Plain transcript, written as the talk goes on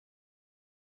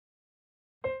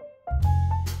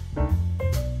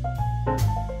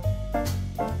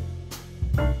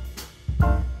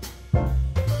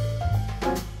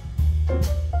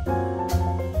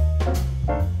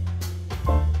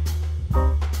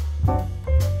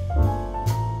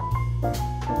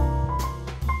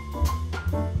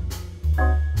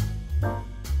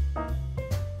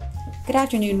Good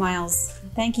afternoon, Miles.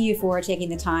 Thank you for taking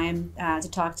the time to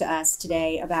talk to us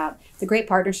today about the great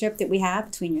partnership that we have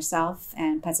between yourself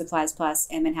and Pet Supplies Plus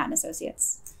and Manhattan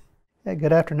Associates. Yeah,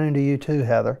 good afternoon to you too,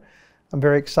 Heather. I'm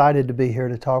very excited to be here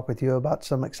to talk with you about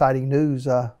some exciting news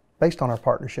based on our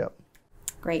partnership.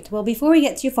 Great. Well, before we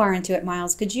get too far into it,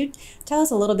 Miles, could you tell us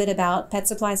a little bit about Pet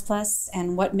Supplies Plus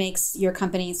and what makes your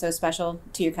company so special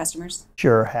to your customers?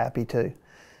 Sure, happy to.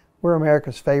 We're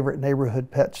America's favorite neighborhood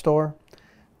pet store.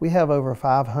 We have over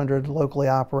 500 locally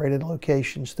operated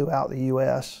locations throughout the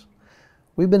U.S.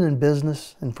 We've been in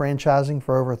business and franchising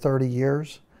for over 30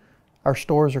 years. Our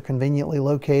stores are conveniently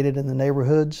located in the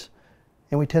neighborhoods,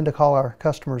 and we tend to call our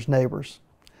customers neighbors.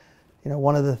 You know,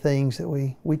 one of the things that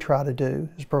we try to do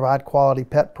is provide quality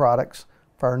pet products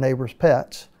for our neighbors'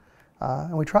 pets.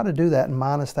 And we try to do that and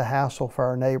minus the hassle for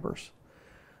our neighbors.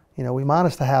 You know, we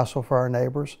minus the hassle for our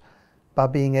neighbors by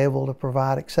being able to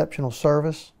provide exceptional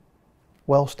service,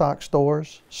 well-stocked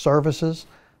stores, services.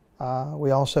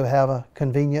 We also have a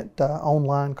convenient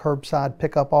online curbside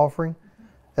pickup offering,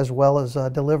 as well as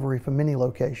delivery from many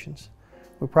locations.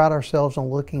 We pride ourselves on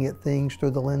looking at things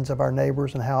through the lens of our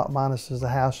neighbors and how it minuses the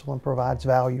hassle and provides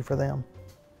value for them.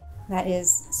 That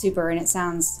is super, and it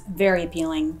sounds very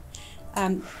appealing.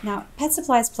 Now, Pet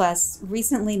Supplies Plus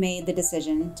recently made the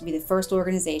decision to be the first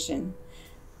organization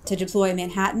to deploy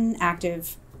Manhattan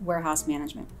Active Warehouse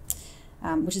Management,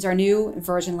 which is our new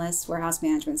versionless warehouse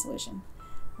management solution.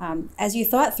 As you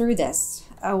thought through this,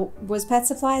 was Pet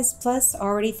Supplies Plus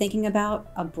already thinking about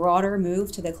a broader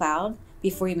move to the cloud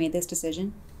before you made this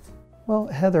decision? Well,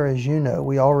 Heather, as you know,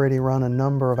 we already run a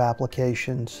number of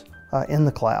applications in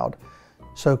the cloud.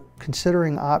 So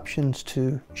considering options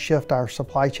to shift our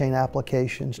supply chain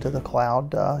applications to the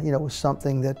cloud, was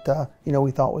something that, we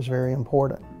thought was very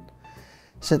important.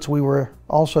 Since we were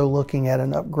also looking at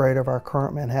an upgrade of our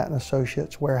current Manhattan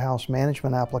Associates warehouse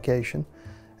management application,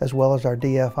 as well as our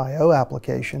DFIO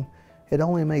application, it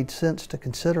only made sense to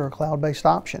consider a cloud-based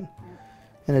option.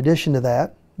 In addition to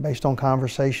that, based on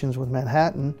conversations with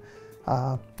Manhattan,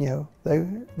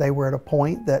 they were at a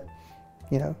point that,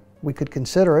 we could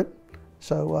consider it.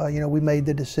 So, we made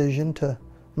the decision to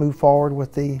move forward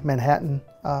with the Manhattan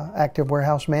Active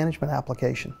Warehouse Management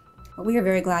application. Well, we are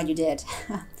very glad you did.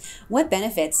 What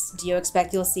benefits do you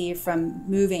expect you'll see from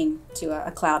moving to a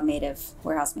cloud-native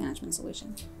warehouse management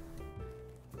solution?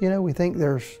 We think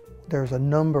there's a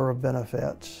number of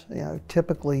benefits.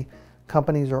 Typically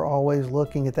companies are always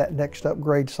looking at that next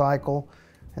upgrade cycle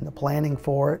and the planning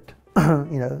for it,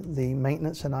 the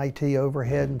maintenance and IT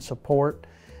overhead and support,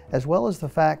 as well as the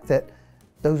fact that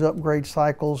those upgrade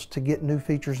cycles to get new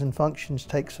features and functions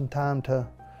take some time to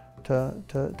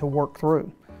work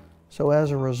through. So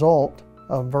as a result,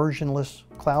 a versionless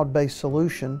cloud-based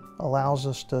solution allows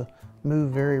us to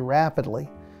move very rapidly.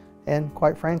 And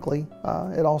quite frankly,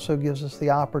 it also gives us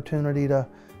the opportunity to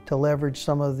leverage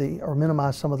some of or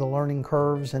minimize some of the learning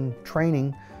curves and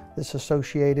training that's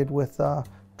associated with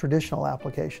traditional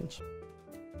applications.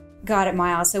 Got it,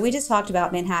 Miles. So we just talked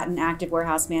about Manhattan Active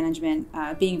Warehouse Management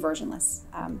being versionless.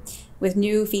 With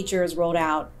new features rolled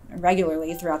out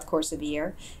regularly throughout the course of the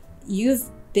year, you've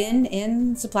been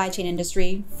in the supply chain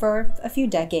industry for a few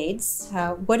decades.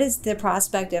 What does the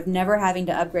prospect of never having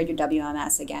to upgrade your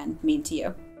WMS again mean to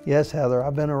you? Yes, Heather,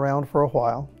 I've been around for a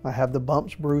while. I have the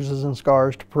bumps, bruises, and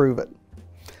scars to prove it.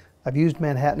 I've used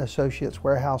Manhattan Associates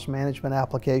warehouse management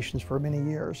applications for many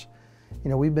years.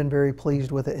 We've been very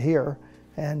pleased with it here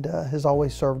and has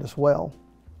always served us well.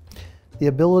 The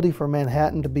ability for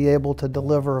Manhattan to be able to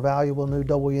deliver valuable new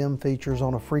WM features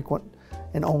on a frequent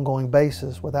and ongoing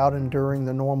basis without enduring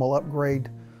the normal upgrade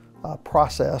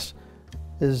process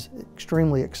is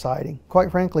extremely exciting. Quite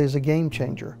frankly, is a game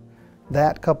changer.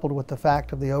 That, coupled with the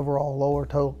fact of the overall lower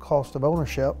total cost of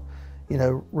ownership,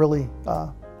 really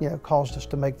caused us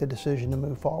to make the decision to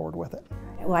move forward with it.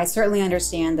 Well, I certainly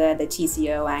understand the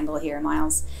TCO angle here,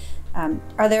 Miles.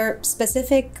 Are there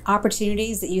specific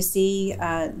opportunities that you see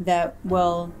that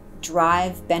will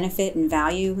drive benefit and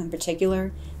value in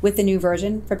particular with the new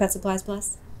version for Pet Supplies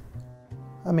Plus?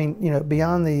 I mean,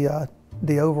 beyond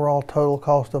the overall total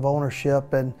cost of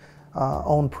ownership and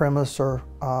on-premise or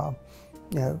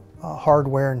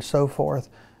hardware and so forth,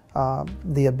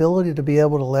 the ability to be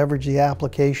able to leverage the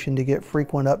application to get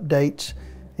frequent updates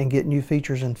and get new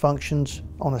features and functions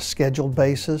on a scheduled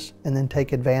basis and then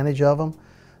take advantage of them,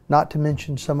 not to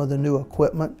mention some of the new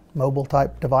equipment, mobile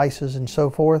type devices and so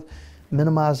forth,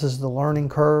 minimizes the learning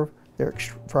curve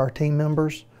for our team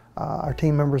members. Our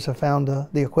team members have found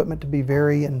the equipment to be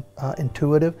very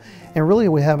intuitive, and really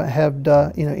we haven't had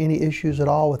any issues at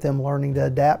all with them learning to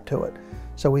adapt to it.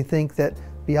 So we think that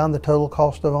beyond the total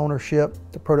cost of ownership,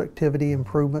 the productivity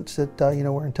improvements that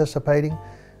we're anticipating,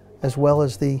 as well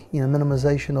as the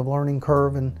minimization of learning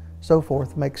curve and so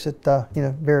forth, makes it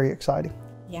very exciting.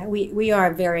 Yeah, we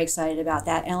are very excited about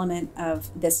that element of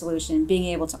this solution, being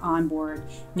able to onboard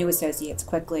new associates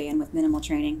quickly and with minimal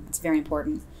training. It's very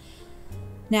important.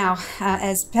 Now,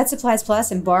 as Pet Supplies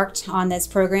Plus embarked on this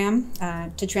program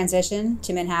to transition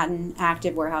to Manhattan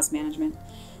Active Warehouse Management,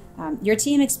 your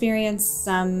team experienced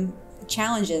some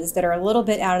challenges that are a little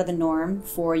bit out of the norm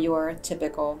for your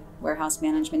typical warehouse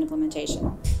management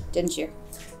implementation, didn't you?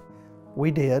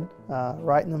 We did.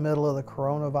 Right in the middle of the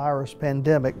coronavirus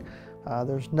pandemic,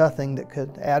 there's nothing that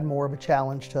could add more of a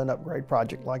challenge to an upgrade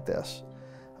project like this.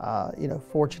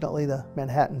 Fortunately, the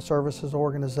Manhattan Services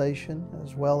Organization,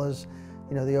 as well as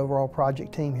the overall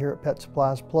project team here at Pet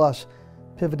Supplies Plus,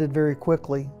 pivoted very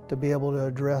quickly to be able to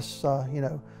address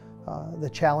the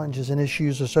challenges and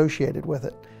issues associated with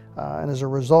it. And as a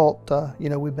result,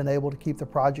 we've been able to keep the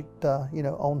project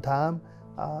on time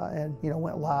and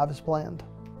went live as planned.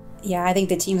 Yeah, I think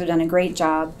the teams have done a great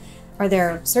job. Are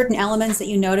there certain elements that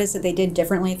you noticed that they did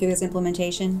differently through this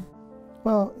implementation?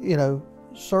 Well,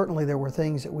 certainly there were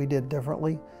things that we did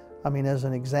differently. I mean, as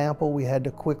an example, we had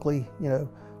to quickly,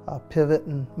 pivot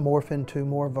and morph into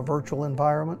more of a virtual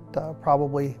environment,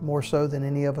 probably more so than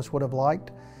any of us would have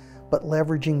liked. But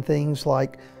leveraging things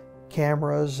like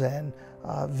cameras and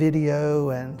video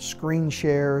and screen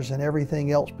shares and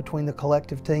everything else between the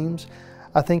collective teams,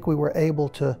 I think we were able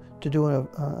to do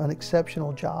an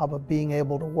exceptional job of being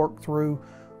able to work through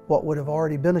what would have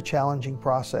already been a challenging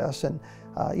process. And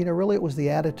really it was the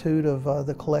attitude of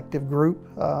the collective group,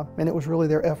 and it was really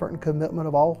their effort and commitment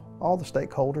of all the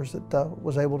stakeholders that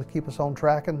was able to keep us on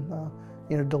track and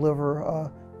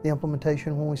deliver the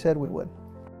implementation when we said we would.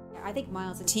 I think,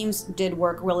 Miles, the teams did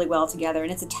work really well together,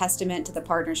 and it's a testament to the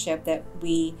partnership that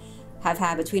we have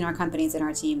had between our companies and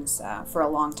our teams for a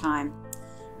long time.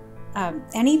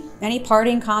 Any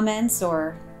parting comments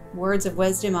or words of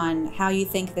wisdom on how you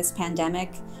think this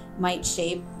pandemic might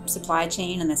shape supply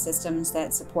chain and the systems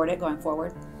that support it going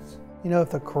forward? If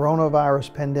the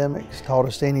coronavirus pandemic's taught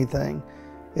us anything,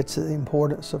 it's the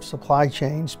importance of supply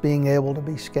chains being able to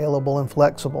be scalable and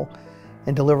flexible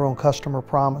and deliver on customer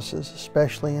promises,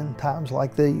 especially in times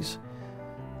like these.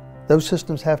 Those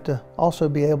systems have to also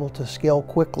be able to scale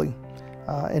quickly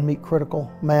and meet critical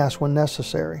mass when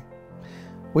necessary.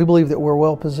 We believe that we're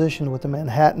well positioned with the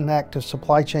Manhattan Active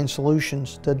Supply Chain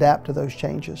Solutions to adapt to those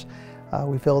changes.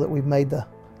 We feel that we've made the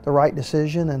right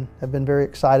decision and have been very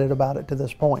excited about it to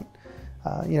this point.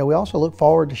 We also look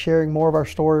forward to sharing more of our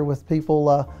story with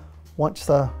people once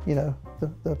the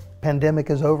pandemic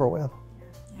is over with.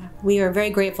 We are very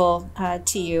grateful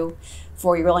to you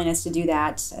for your willingness to do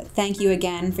that. Thank you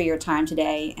again for your time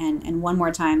today, and one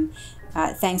more time,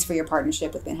 thanks for your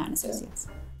partnership with Manhattan Associates.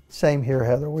 Same here,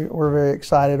 Heather. We're very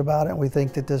excited about it, and we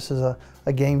think that this is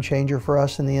a game changer for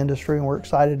us in the industry, and we're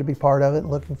excited to be part of it and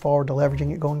looking forward to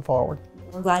leveraging it going forward.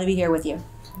 We're glad to be here with you.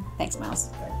 Thanks, Miles.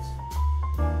 Thanks.